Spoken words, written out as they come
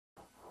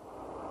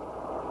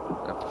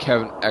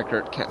Kevin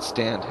Eckert can't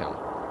stand him. The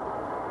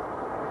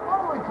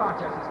following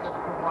contest is scheduled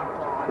for one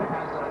fall and it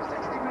has a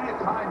 60-minute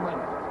time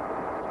limit.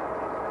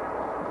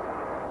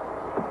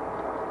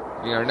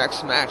 Our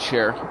next match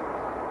here.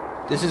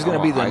 This is going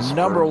to be the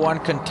Iceberg.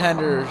 #1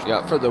 contender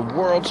for the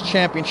World's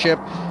Championship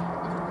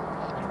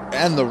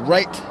and the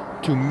right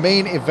to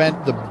main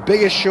event, the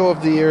biggest show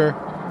of the year,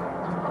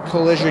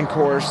 Collision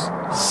Course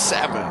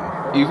 7.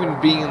 Even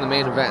being in the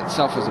main event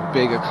itself is a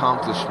big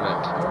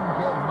accomplishment.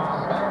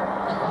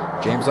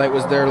 James Lyght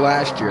was there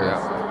last year.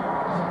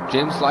 Yeah.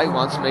 James Lyght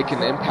wants to make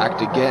an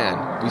impact again.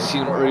 We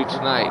seen him early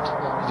tonight.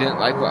 He didn't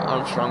like what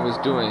Armstrong was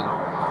doing,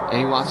 and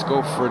he wants to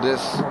go for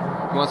this.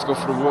 He wants to go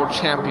for the World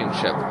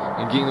Championship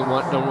and getting the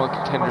 #1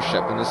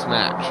 contendership in this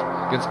match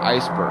against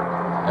Iceberg.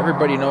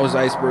 Everybody knows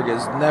Iceberg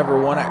has never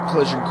won at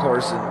Collision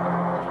Course, and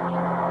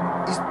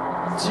he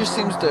just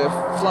seems to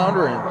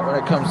flounder when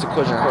it comes to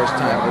Collision Course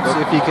time. Let's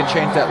see if he can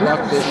change that luck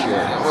this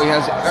year. Well, he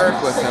has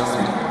Eric with him,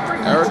 and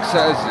Eric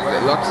says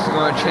that luck's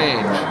going to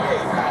change.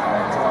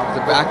 The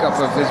backup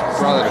of his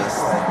brother. The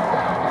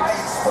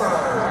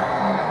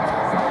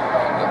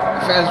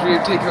fans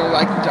really taking a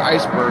liking to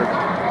Iceberg.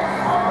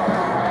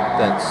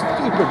 That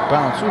stupid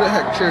bounce. Who the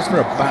heck cheers for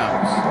a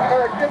bounce?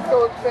 Eric, get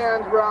those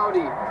fans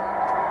rowdy.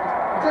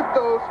 Get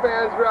those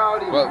fans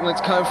rowdy. But when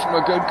it's coming from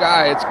a good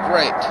guy, it's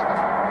great.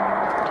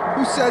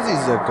 Who says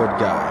he's a good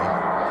guy?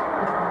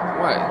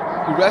 What?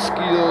 He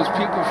rescued those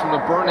people from the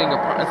burning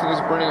apartment. I think it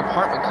was a burning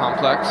apartment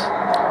complex.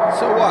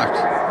 So what?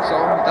 So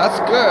that's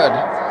good.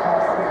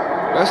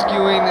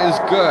 Rescuing is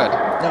good.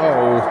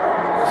 No.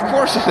 Of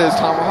course it is,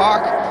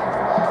 Tomahawk.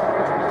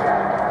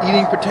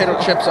 Eating potato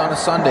chips on a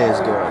Sunday is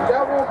good.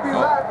 That won't be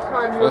last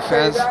time you The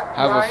fans say that,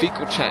 have a right?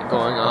 fecal chant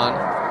going on.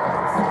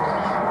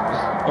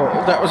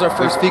 Oh, that was our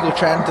first fecal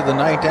chant of the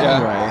night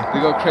anyway. Yeah,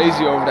 they go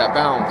crazy over that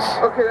bounce.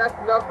 Okay, that's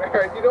enough,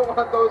 Eric. You don't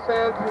want those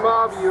fans to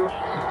mob you.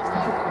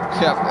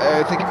 Yeah,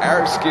 I think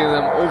Eric's getting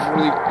them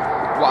overly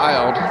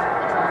wild.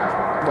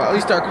 Well, at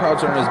least our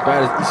crowds aren't as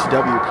bad as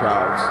ECW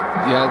crowds.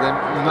 Yeah, then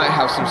we might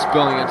have some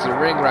spilling into the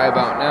ring right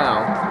about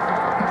now.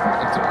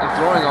 And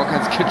throwing all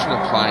kinds of kitchen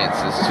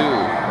appliances, too.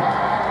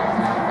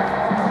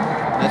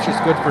 That's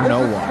just good for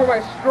no This is one. for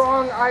my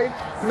strong ice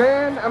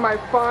men and my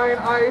fine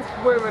ice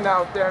women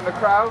out there in the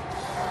crowd.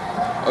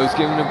 Oh, he's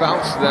giving a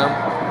bounce to them.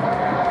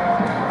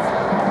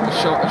 A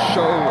show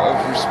of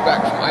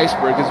respect from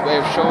Iceberg, his way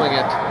of showing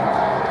it.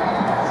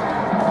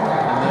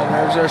 And then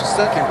there's our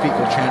second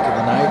fecal chant of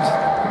the night.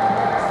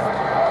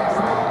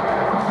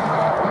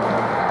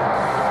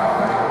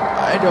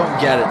 I don't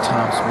get it,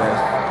 Tom Smith.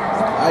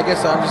 I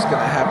guess I'm just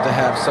going to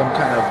have some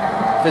kind of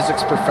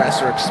physics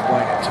professor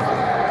explain it to me.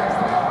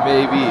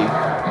 Maybe.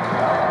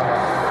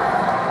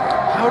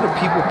 How do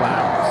people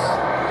bounce?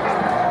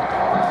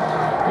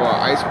 Well,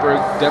 Iceberg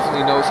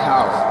definitely knows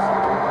how.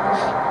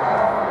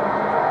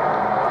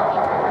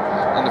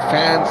 And the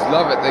fans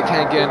love it. They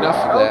can't get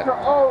enough of it.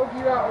 All of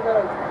you out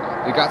there.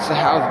 They got to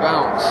have the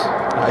bounce.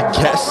 I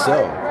guess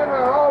so.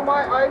 All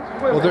my ice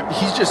women. Well,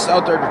 he's just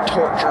out there to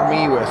torture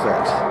me with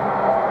it.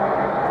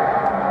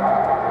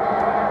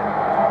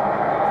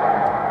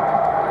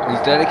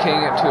 He's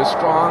dedicating it to his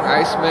strong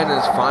icemen and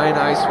his fine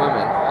ice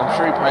women. I'm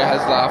sure he probably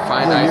has a lot of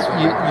fine ice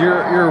women.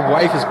 Your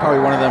wife is probably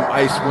one of them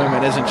ice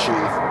women, isn't she?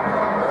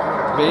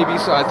 Maybe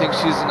so. I think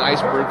she's an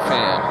Iceberg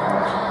fan.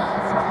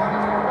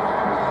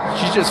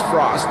 She's just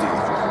frosty.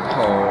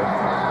 Oh.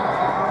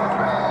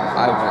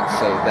 I wouldn't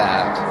say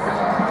that.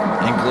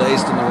 And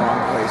glazed in the wrong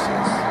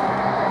places.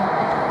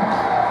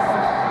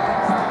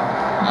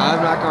 I'm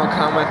not going to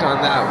comment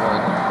on that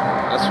one.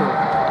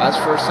 That's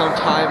for some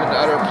time and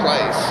other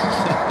place.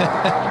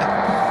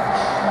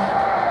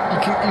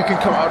 You can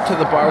come out to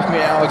the bar with me,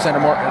 Alexander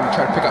Morton, and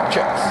try to pick up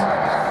chicks.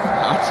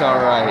 That's all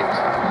right.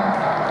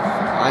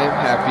 I am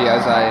happy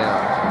as I am.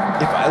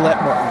 If I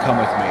let Morton come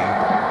with me.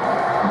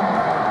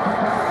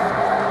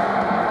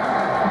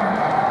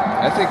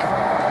 I think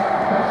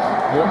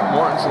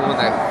Morton's the one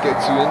that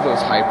gets you into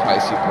those high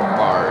pricey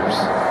bars.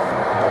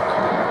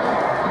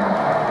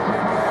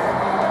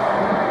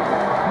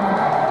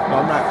 Well,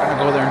 I'm not going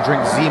to go there and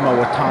drink Zima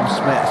with Tom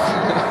Smith.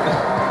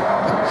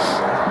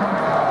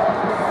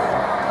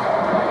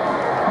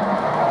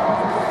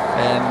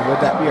 And would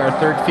that be our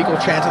third fecal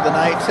chant of the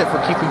night, if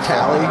we're keeping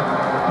tally?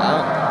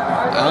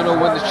 I don't know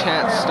when the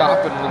chants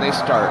stop and when they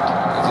start.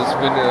 It's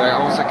been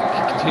almost like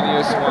a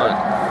continuous one.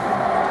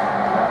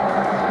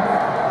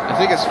 I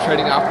think it's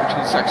trading off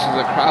between sections of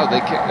the crowd. They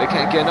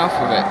can't get enough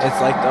of it. It's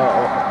like the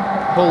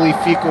holy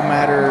fecal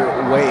matter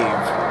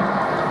wave.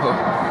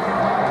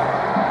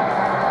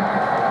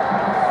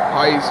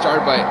 He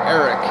started by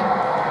Eric,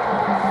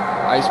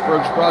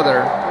 Iceberg's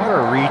brother. What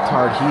a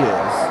retard he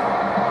is.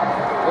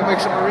 What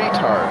makes him a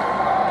retard?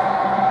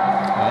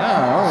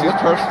 Yeah,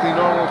 Seems perfectly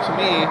normal to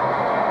me.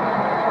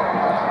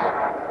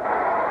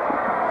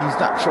 he's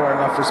not showing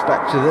enough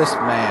respect to this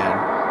man,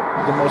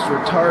 the most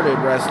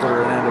retarded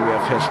wrestler in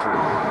NWF history.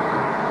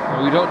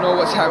 We don't know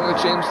what's happening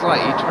with James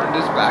Lyght. He turned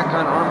his back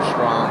on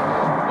Armstrong.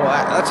 Well,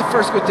 that's the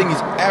first good thing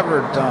he's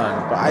ever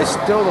done, but I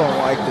still don't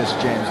like this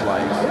James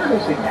Lyght.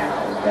 Introducing now,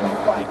 standing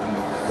 5 feet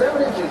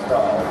 7 inches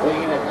tall,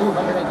 weighing in at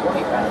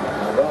 220 pounds,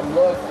 from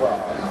La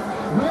Crosse,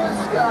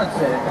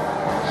 Wisconsin,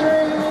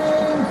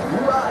 James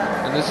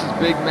Lyght. And this is a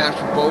big match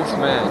for both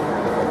men.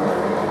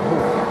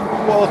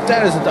 Well, if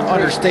that isn't the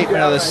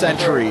understatement of the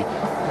century,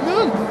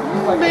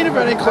 main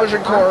eventing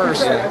collision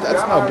course,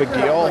 that's no big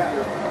deal.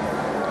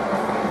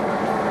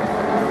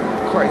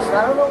 Christ.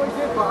 I don't know what we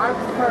did, but I'm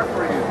prepared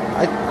for you.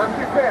 I'm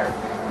prepared.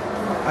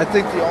 I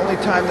think the only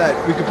time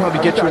that we could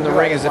probably get you in the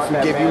ring is if we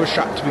gave you a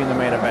shot to be in the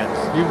main event.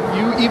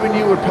 Even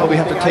you would probably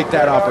have to take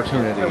that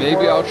opportunity.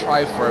 Maybe I'll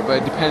try for it,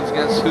 but it depends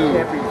against who.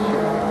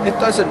 It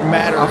doesn't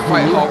matter I'll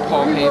fight who.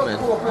 Paul Heyman.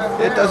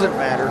 It doesn't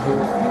matter who.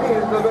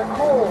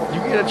 You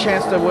get a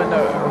chance to win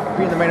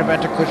be in the main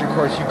event of collision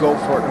course, you go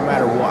for it no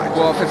matter what.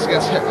 Well, if it's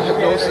against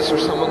Hypnosis or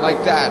someone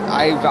like that,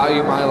 I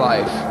value my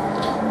life.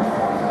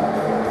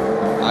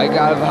 I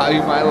gotta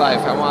value my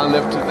life. I want to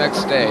live to the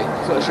next day.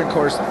 Collision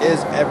course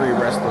is every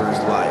wrestler's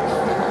life.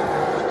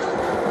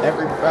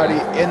 Everybody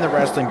in the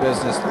wrestling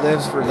business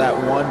lives for that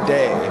one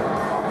day,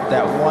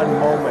 that one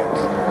moment,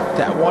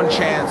 that one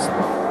chance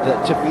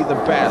to be the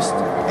best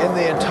in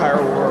the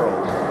entire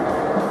world.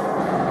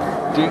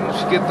 Didn't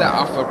you get that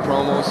off a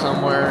promo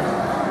somewhere?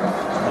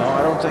 No,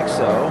 I don't think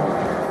so.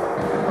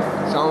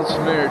 Sounds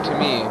familiar to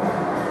me.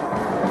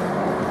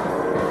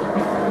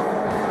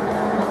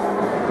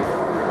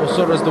 Well,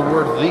 so does the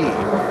word "the."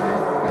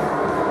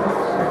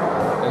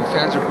 And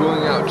fans are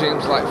booing out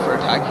James Lyght for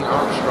attacking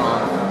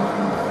Armstrong.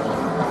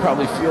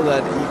 Probably feel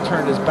that he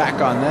turned his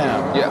back on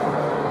them. Yep.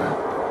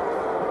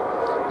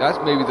 That's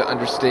maybe the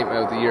understatement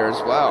of the year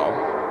as well.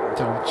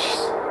 Oh,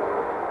 jeez.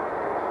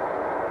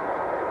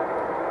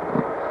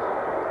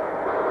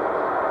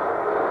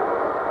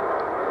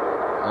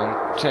 I'm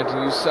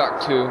chanting "You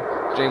suck" too,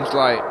 James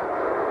Lyght.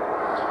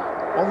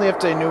 Only if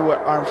they knew what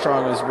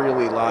Armstrong was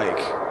really like.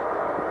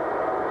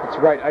 That's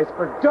right,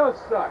 Iceberg does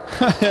suck.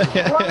 I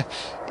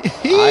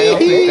don't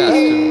think that's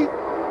true.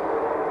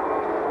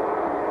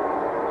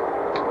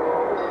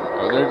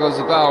 Oh, there goes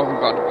the bell. We're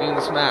about to begin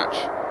this match.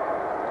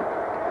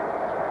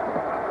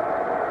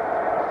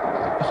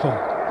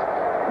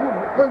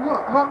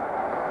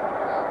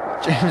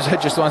 James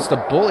Lyght just wants to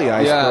bully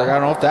Iceberg. Yeah. I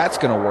don't know if that's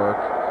going to work.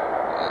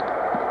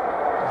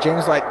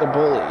 James Lyght the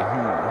bully.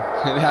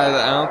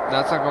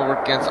 That's not going to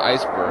work against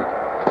Iceberg.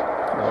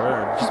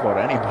 Or just about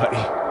anybody.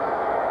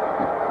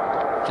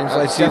 James That's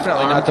Light's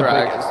definitely not the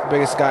drag.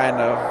 biggest guy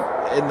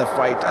in the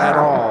fight at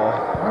all.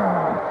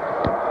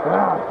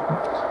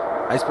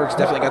 Iceberg's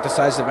definitely got the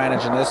size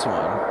advantage in this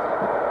one.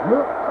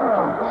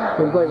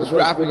 He's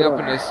wrapping up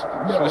in this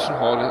submission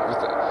hold.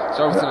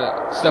 Start with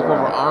a step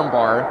over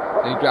armbar,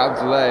 then he grabs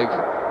the leg.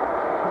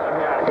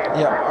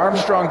 Yeah,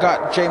 Armstrong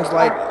got James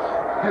Lyght.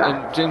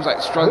 And James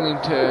Lyght struggling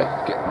to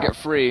get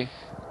free.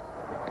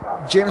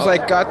 James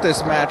Lyght got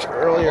this match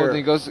earlier. And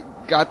he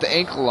got the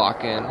ankle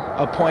lock in.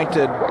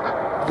 Appointed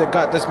that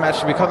got this match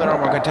to become the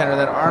number one contender.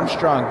 Then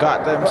Armstrong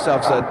got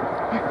themselves a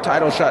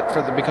title shot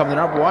for become the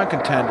number one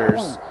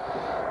contenders.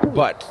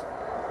 But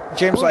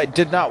James Lyght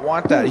did not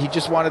want that. He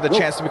just wanted the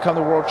chance to become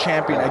the world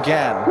champion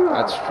again.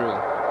 That's true.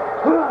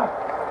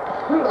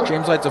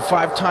 James Light's a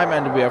 5-time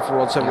NWF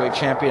World Heavyweight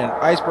Champion.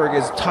 Iceberg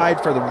is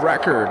tied for the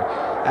record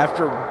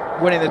after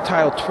winning the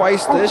title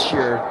twice this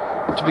year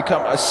to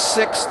become a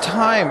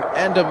 6-time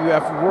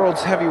NWF World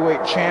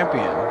Heavyweight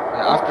Champion.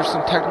 After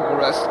some technical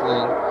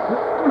wrestling,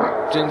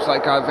 James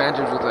Lyght got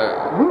advantage with a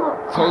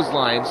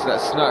clothesline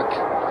that snuck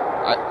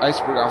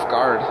Iceberg off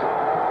guard.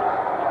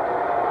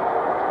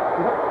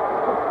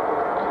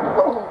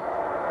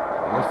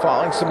 And a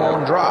falling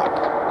Samoan drop.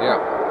 Yeah.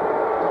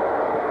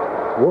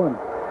 1,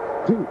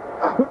 2.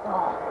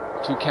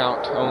 2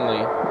 count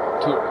only.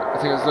 I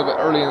think it was a little bit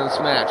early in this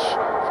match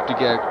to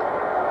get a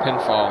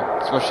pinfall,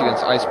 especially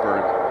against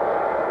Iceberg.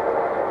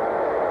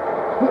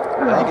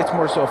 I think it's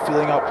more so a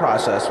feeling out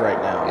process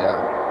right now. Yeah.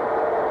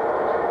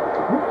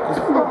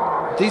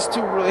 These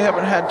two really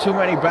haven't had too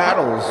many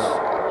battles.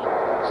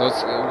 So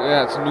it's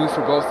new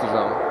for both of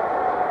them.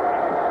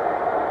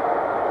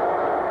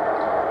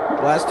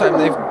 The last time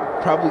they've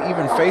probably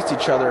even faced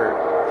each other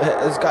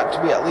has got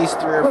to be at least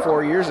 3 or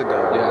 4 years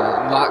ago.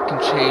 Yeah, a lot can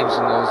change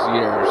in those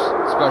years,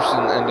 especially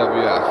in the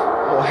NWF.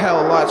 Well,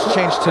 hell, a lot's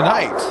changed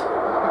tonight.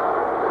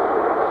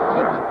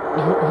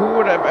 Who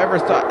would have ever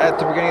thought at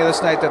the beginning of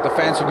this night that the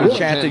fans would be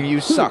chanting "You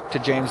suck" to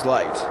James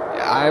Lyght?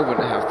 Yeah, I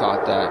wouldn't have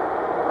thought that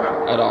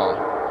at all.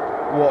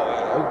 Well,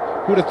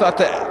 who'd have thought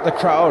that the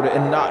crowd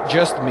and not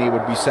just me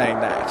would be saying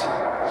that?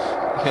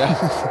 Yeah.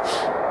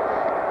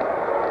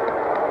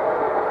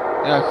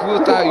 Yeah, who would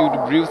have thought you'd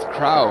agree with the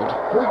crowd?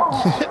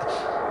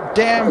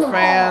 Damn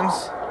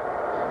fans.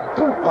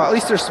 Well, at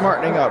least they're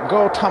smartening up.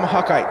 Go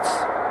Tomahawkites.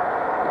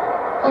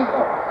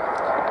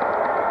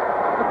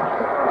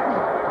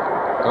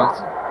 Going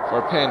for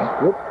a pin.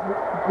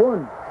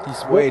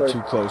 He's way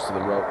too close to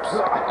the ropes.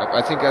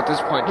 I think at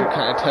this point they're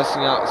kind of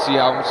testing out, see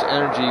how much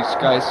energy these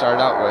guys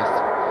started out with.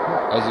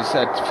 As you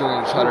said,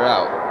 feeling each other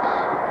out.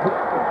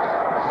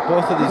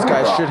 Both of these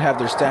guys should have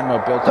their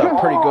stamina built up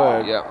pretty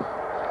good. Yep.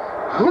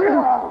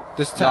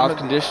 This time of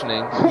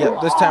conditioning.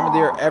 This time of the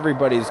year,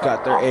 everybody's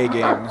got their A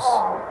games.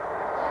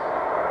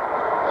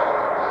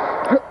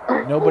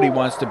 Nobody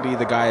wants to be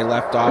the guy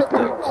left off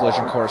the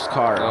collision course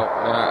car. No,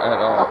 not at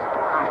all.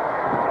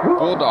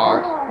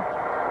 Bulldog.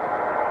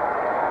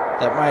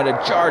 That might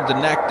have jarred the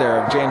neck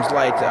there of James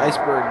Lyght. The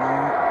Iceberg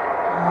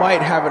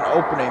might have an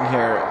opening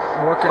here,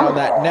 working on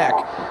that neck.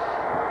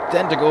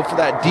 Then to go for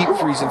that deep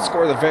freeze and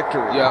score the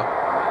victory. Yeah.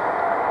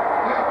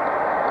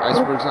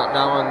 Iceberg's not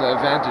now on the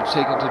advantage,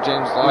 taken to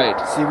James Lyght.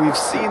 See, we've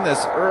seen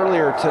this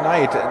earlier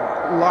tonight,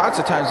 and lots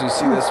of times we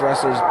see this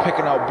wrestlers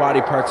picking out body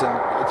parts and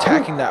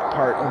attacking that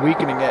part and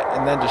weakening it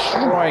and then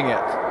destroying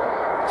it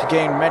to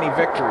gain many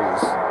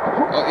victories.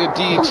 Well, a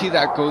DET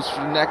that goes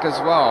for the neck as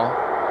well.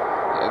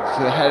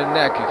 To the head and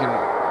neck, you can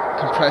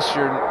compress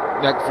your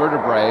neck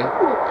vertebrae.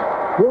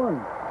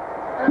 1,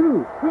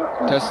 2.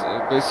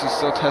 Basically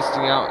still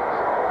testing out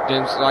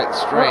James Light's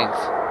strength.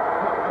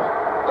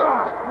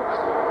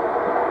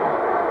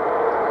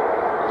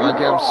 You want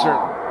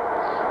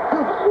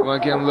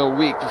to get him a little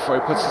weak before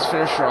he puts his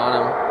finisher on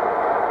him.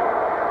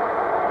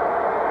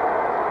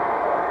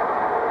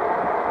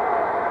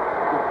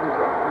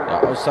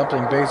 Oh,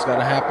 something big's got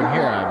to happen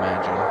here, I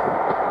imagine.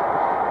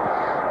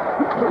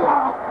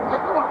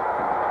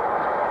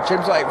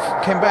 James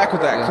Lyght came back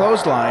with that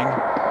clothesline.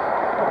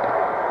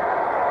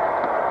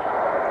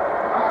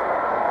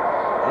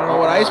 I don't know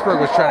what Iceberg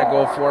was trying to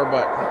go for,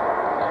 but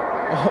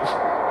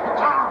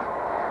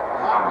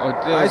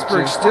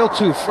Iceberg's still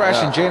too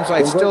fresh, and James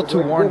Light's still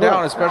too worn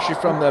down, especially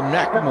from the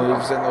neck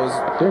moves and those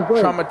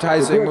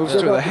traumatizing moves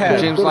to the head.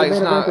 James Light's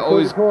not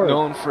always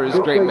known for his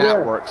great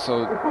mat work,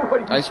 so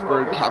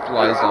Iceberg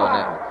capitalized on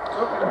it.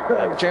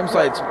 James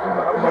Light's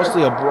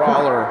mostly a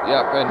brawler.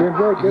 Yep, and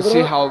you can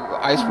see how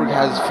Iceberg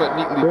has his foot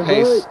neatly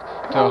placed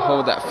to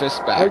hold that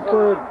fist back.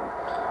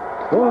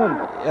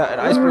 Yeah, and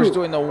Iceberg's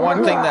doing the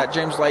one thing that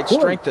James Light's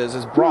strength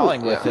is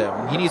brawling with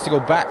him. He needs to go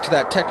back to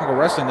that technical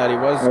wrestling that he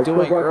was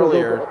doing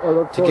earlier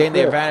to gain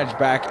the advantage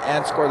back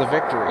and score the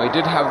victory. Well, he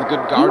did have the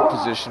good guard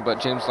position,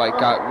 but James Lyght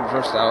got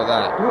reversed out of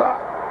that.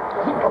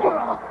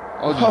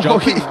 Oh, the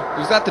jumping.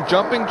 Was that the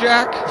jumping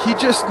jack? He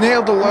just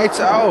nailed the lights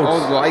out. Oh,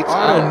 the lights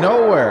out of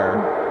nowhere.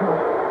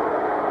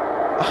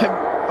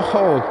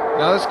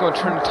 Now that's going to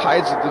turn the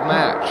tides of the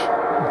match.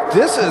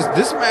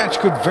 This match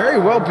could very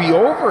well be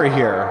over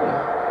here.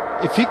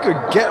 If he could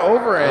get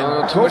over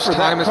and too much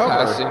time is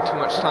passing. Too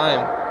much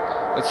time.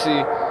 Let's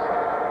see.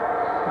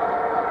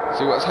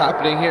 See what's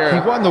happening here.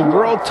 He won the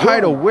world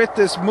title with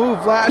this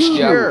move last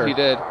year. Yeah, he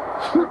did.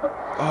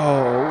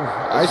 Oh,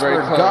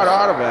 Iceberg got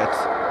out of it.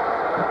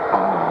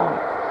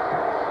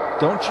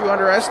 Don't you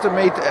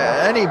underestimate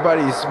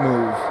anybody's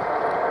move.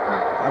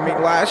 I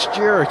mean, last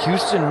year,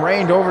 Houston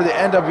reigned over the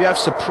NWF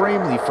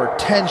supremely for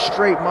 10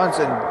 straight months,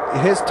 and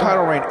his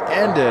title reign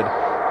ended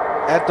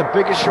at the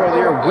biggest show of the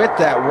year with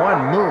that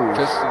one move.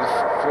 Just to the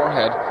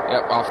forehead.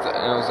 Yep, and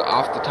it was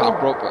off the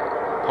top rope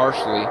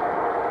partially.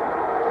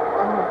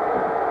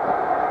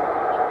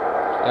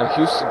 Yeah,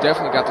 Houston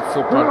definitely got the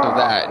full brunt of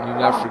that, and you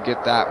never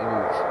forget that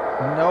move.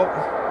 Nope.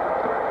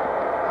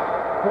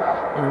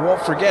 And we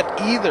won't forget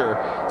either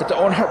at the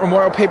Owen Hart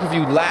Memorial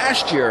pay-per-view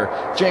last year,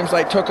 James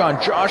Lyght took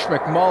on Josh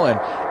McMullen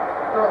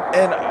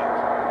in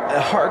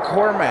a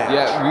hardcore match.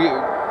 Yeah,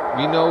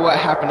 we know what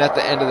happened at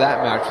the end of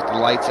that match with the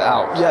lights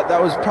out. Yeah,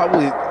 that was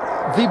probably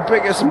the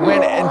biggest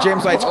win in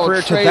James Light's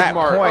career to that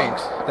point.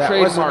 That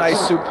was a nice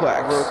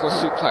suplex. Vertical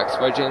suplex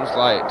by James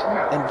Lyght.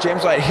 And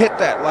James Lyght hit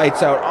that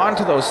lights out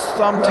onto those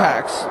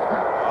thumbtacks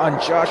on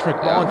Josh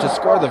McMullen to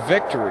score the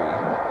victory.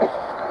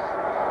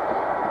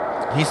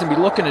 He's going to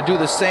be looking to do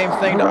the same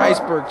thing to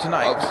Iceberg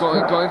tonight.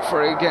 Going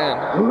for it again.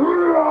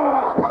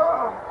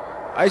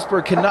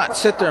 Iceberg cannot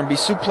sit there and be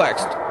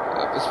suplexed.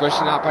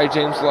 Especially not by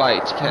James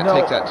Lyght. You can't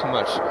take that too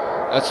much.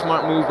 That's a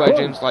smart move by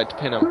James Lyght to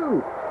pin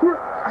him.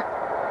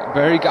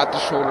 Barely got the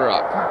shoulder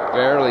up.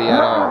 Barely at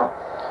all.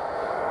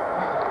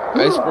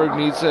 Iceberg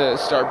needs to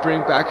start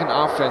bringing back an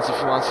offense if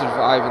he wants to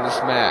survive in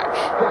this match.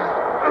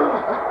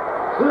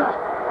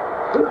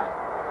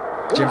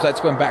 James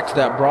Light's going back to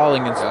that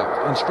brawling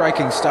and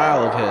striking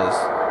style of his.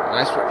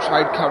 Iceberg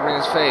tried covering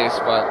his face,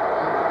 but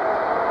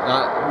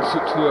not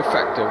too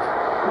effective.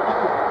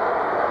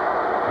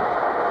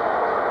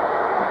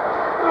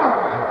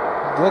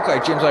 It looked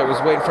like James Lyght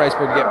was waiting for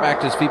Iceberg to get back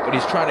to his feet, but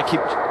he's trying to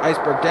keep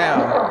Iceberg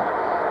down.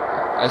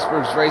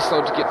 Iceberg's very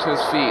slow to get to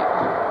his feet.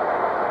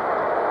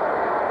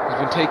 He's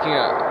been taking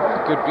a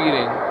good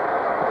beating.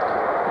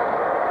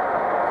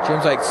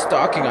 James Lyght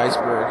stalking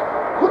Iceberg.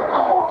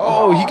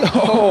 Oh, he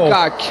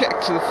got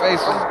kicked to the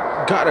face.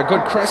 Got a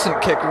good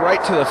crescent kick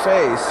right to the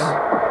face.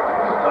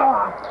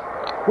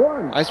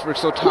 Iceberg's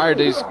so tired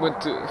that he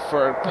went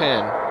for a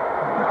pin.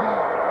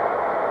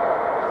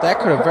 That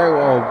could have very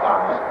well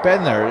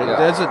been there.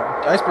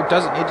 Iceberg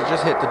doesn't need to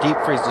just hit the deep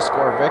freeze to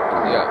score a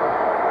victory. Yeah.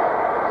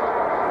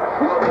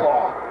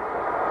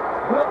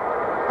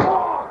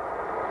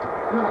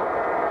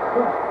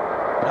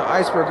 Now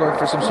Iceberg going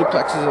for some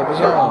suplexes of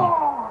his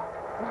own.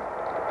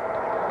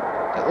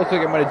 That looked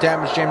like it might have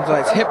damaged James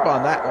Light's hip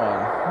on that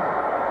one.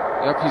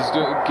 Yep, he's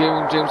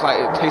giving James Lyght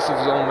a taste of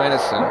his own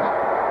medicine.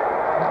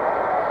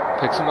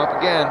 Picks him up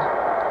again.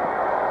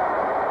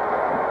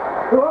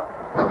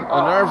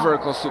 Another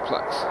vertical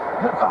suplex.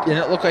 And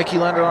it looked like he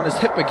landed on his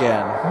hip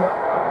again.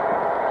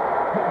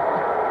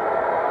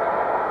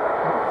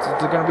 So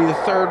it's going to be the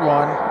third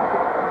one.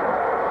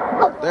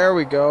 There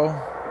we go.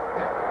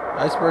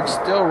 Iceberg's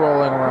still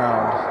rolling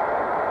around.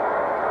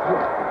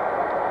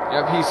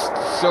 Yep, he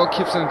still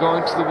keeps on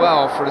going to the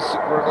well for the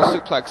vertical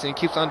suplex, and he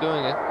keeps on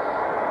doing it.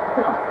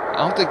 I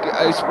don't think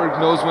Iceberg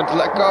knows when to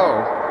let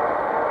go.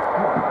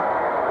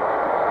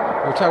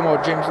 We're talking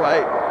about James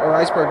Lyght, or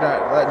Iceberg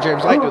not letting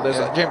James Lyght do this.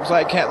 Yeah. James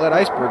Lyght can't let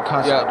Iceberg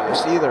constantly do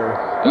this either.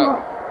 Yep.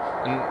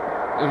 And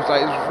James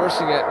Lyght is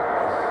reversing it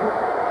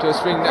to a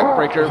spinning neck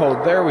breaker. Oh,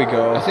 there we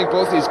go. I think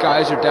both these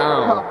guys are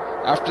down.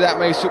 After that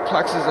many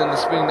suplexes and the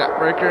spinning neck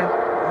breaker.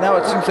 Now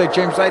it seems like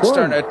James Light's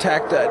starting to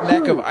attack the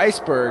neck of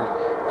Iceberg,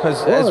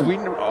 because as we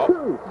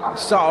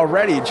saw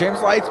already,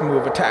 James Light's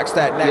move attacks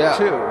that neck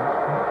too,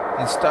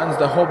 and stuns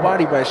the whole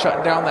body by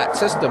shutting down that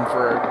system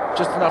for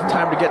just enough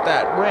time to get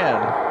that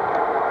win.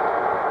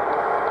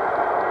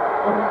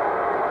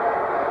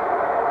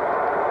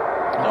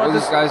 All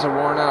these guys are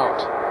worn out.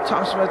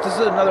 Tom Smith, this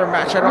is another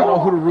match I don't know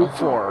who to root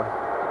for.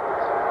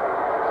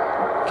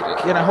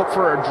 Can I hope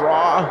for a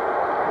draw?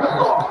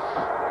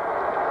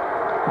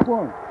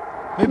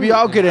 Maybe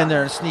I'll get in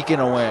there and sneak in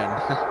a win.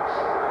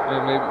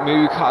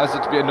 Maybe cause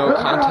it to be a no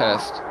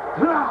contest.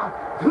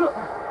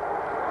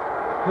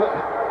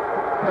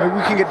 Maybe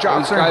we can get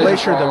Joxer and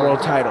Glacier the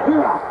world title.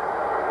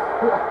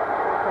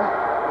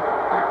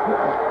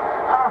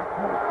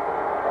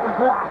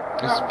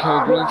 This is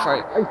becoming a grueling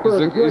fight.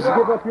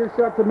 Give up your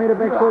shot to main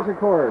event closure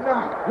course.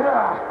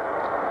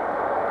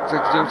 It's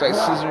like James like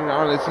scissoring the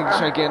arm. I think he's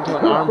trying to get into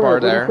an armbar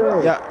there.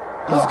 Yeah,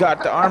 he's got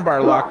the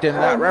armbar locked in.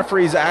 That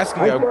referee's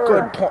asking a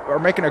good point, or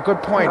making a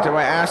good point. Am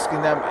I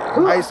asking them,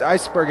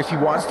 Iceberg, if he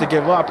wants to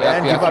give up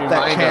and give up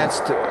that chance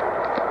to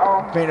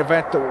main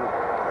event the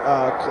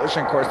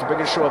collision course, the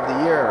biggest show of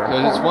the year?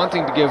 Because it's one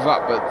thing to give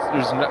up, but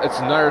it's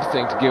another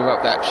thing to give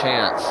up that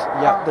chance.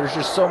 Yeah, there's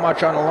just so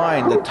much on the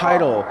line. The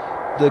title,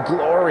 the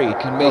glory,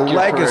 Can make the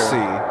your legacy.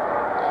 career.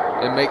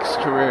 It makes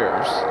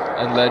careers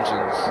and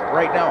legends.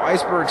 Right now,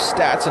 Iceberg's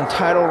stats and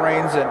title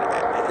reigns and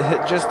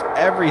just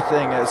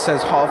everything, it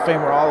says Hall of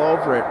Famer all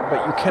over it,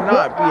 but you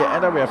cannot be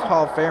an NWF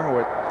Hall of Famer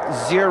with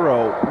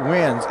 0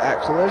 wins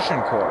at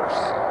Collision Course.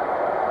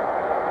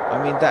 I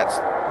mean,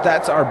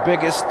 that's our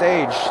biggest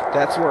stage.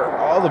 That's where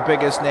all the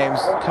biggest names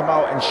come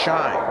out and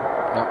shine.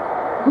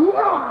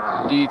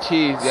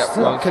 DT, yep,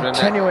 Still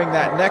continuing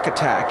that neck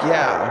attack,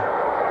 yeah.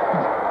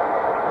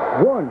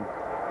 1,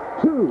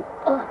 2.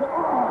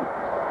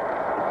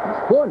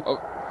 1, 2.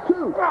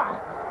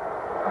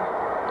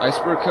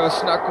 Iceberg could have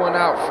snuck one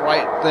out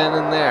right then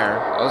and there.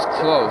 That was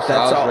close.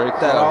 That was very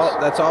close.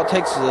 That's all it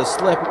takes is a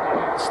slip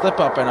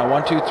up and a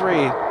 1, 2,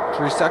 3.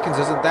 3 seconds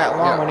isn't that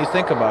long when you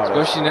think about it.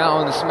 Especially now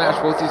in the smash,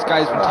 both these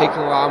guys have been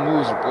taking a lot of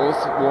moves. They're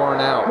both worn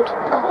out.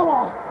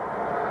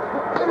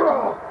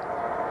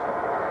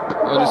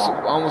 Oh, just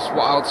almost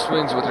wild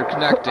swings with her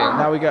connecting.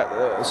 Now we got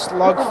a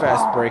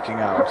slugfest breaking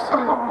out.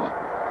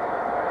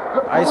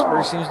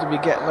 Iceberg seems to be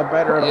getting the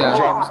better of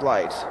James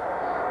Lyght.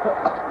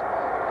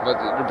 But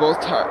they're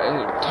both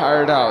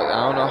tired out.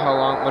 I don't know how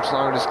much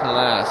longer this can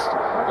last.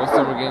 Both of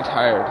them are getting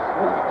tired.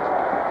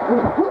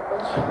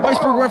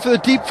 Iceberg went for the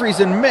deep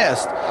freeze and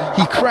missed.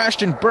 He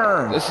crashed and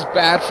burned. This is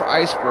bad for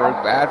Iceberg.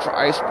 Bad for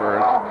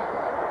Iceberg.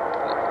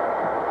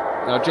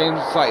 Now James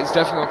Lyght is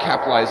definitely going to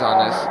capitalize on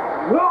this.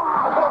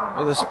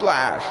 With a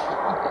splash.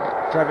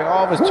 Driving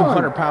all of his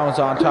 200 pounds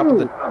on top of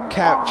the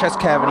chest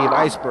cavity of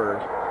Iceberg.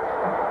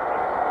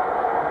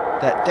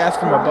 That death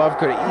from above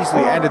could have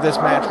easily ended this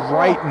match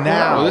right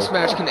now. Well, this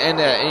match can end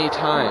at any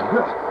time.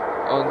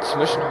 On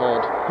submission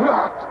hold.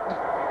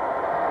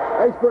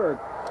 Iceberg.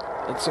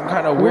 It's some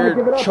kind of weird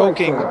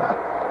choking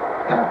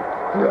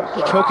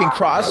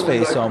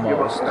crossface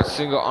almost. A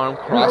single arm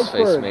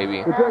crossface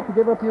maybe. Would you like to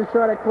give up your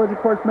shot at Collision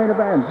Course main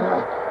event?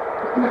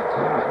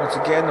 Once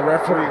again, the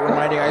referee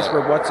reminding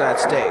Iceberg what's at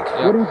stake.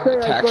 What do you say,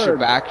 Attacks your Iceberg?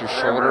 back, your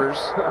shoulders.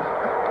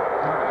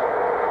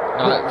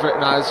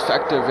 Not as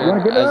effective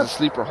as a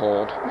sleeper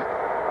hold.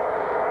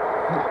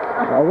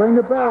 I'll ring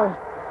the bell.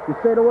 You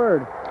say the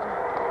word.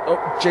 Oh,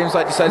 James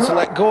Lyght decides to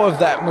let go of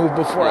that move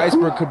before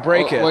Iceberg could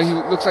break it. Well, he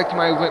looks like he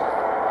might have went.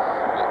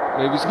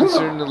 Maybe he's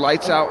considering the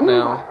lights out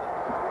now.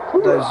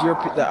 The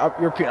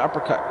European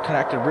uppercut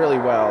connected really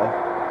well.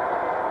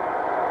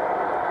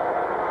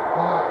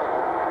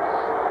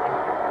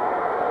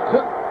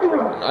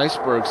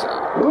 Iceberg's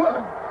out.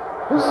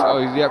 Oh,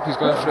 yep, he's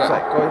going for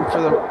that. Going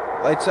for the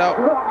lights out.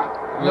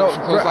 No,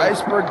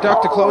 Iceberg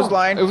ducked the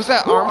clothesline. It was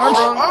that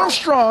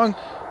Armstrong.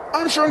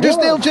 Armstrong just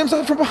nailed James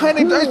Lyght from behind,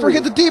 and Iceberg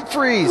hit the deep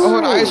freeze. Oh,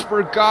 and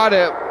Iceberg got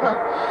it.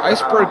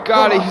 Iceberg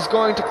got it. He's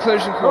going to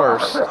collision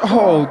course.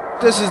 Oh,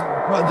 this is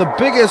probably the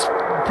biggest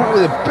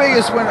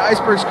win in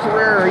Iceberg's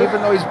career, even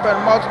though he's been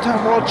a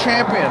multi-time world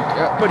champion.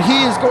 Yep. But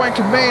he is going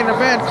to main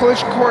event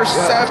collision course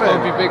 7. It's going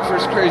to be big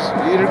for his career. He's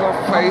either going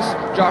to face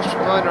Josh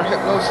Munn or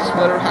Hypnosis,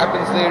 whatever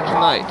happens later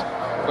tonight.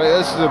 But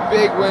this is a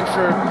big win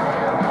for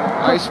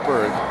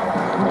Iceberg.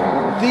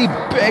 The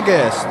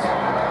biggest.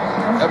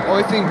 The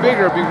only thing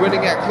bigger would be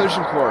winning at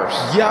collision course.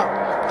 Yeah,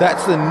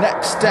 That's the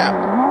next step.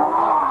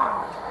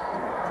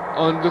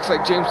 Oh, and it looks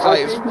like James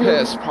Light is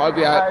pissed,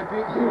 probably at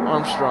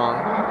Armstrong.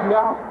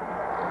 Now,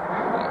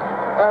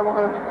 I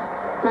want to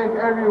thank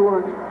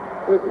everyone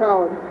in the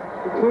crowd,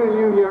 including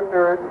you here,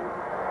 Eric.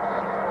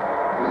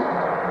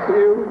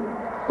 You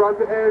brought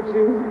the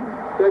energy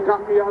that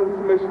got me out of the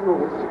submission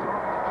rules.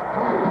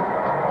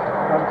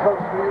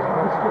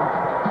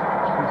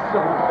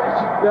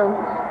 Now,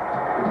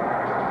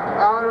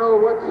 I don't know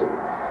what's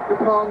the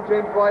problem,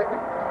 James Light,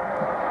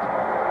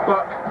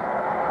 but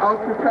I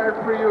was prepared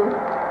for you,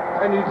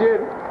 and you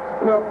did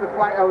put up the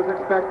fight I was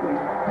expecting.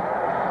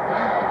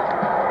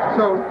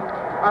 So,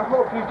 I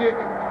hope you get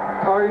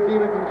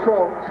redeem in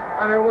control.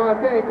 And I want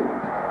to thank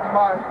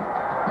my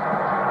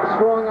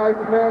strong ice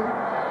men,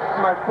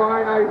 my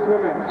fine ice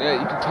women. Yeah,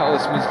 you can tell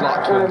this means a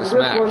lot to him, this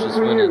match, one's this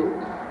for winning.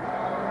 you.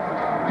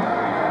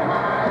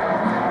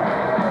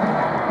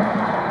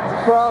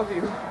 For all of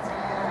you.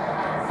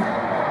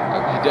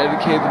 He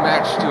dedicated the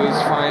match to his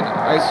fine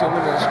ice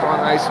women and strong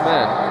ice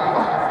men.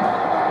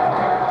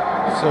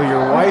 So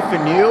your wife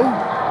and you?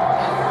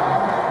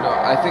 No,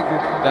 I think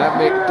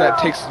that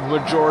takes the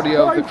majority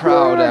of the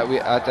crowd at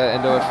the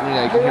end of the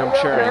arena. You can hear them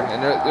cheering.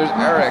 And there's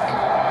Eric.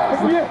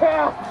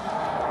 Yeah!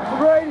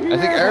 Right here, I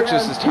think Eric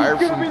just is tired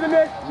from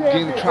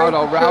getting the crowd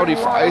all rowdy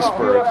for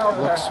Iceberg.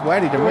 Looks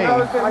sweaty to me.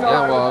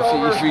 Yeah, well,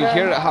 if you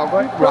hear how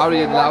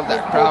rowdy and loud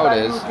that crowd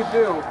is,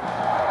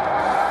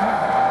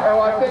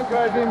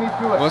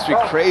 it must be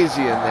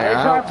crazy in there.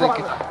 I don't think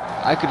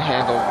I could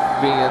handle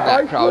being in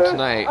that crowd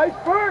tonight.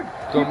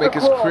 Gonna make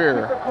his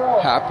career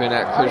happen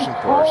at Collision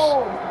Course.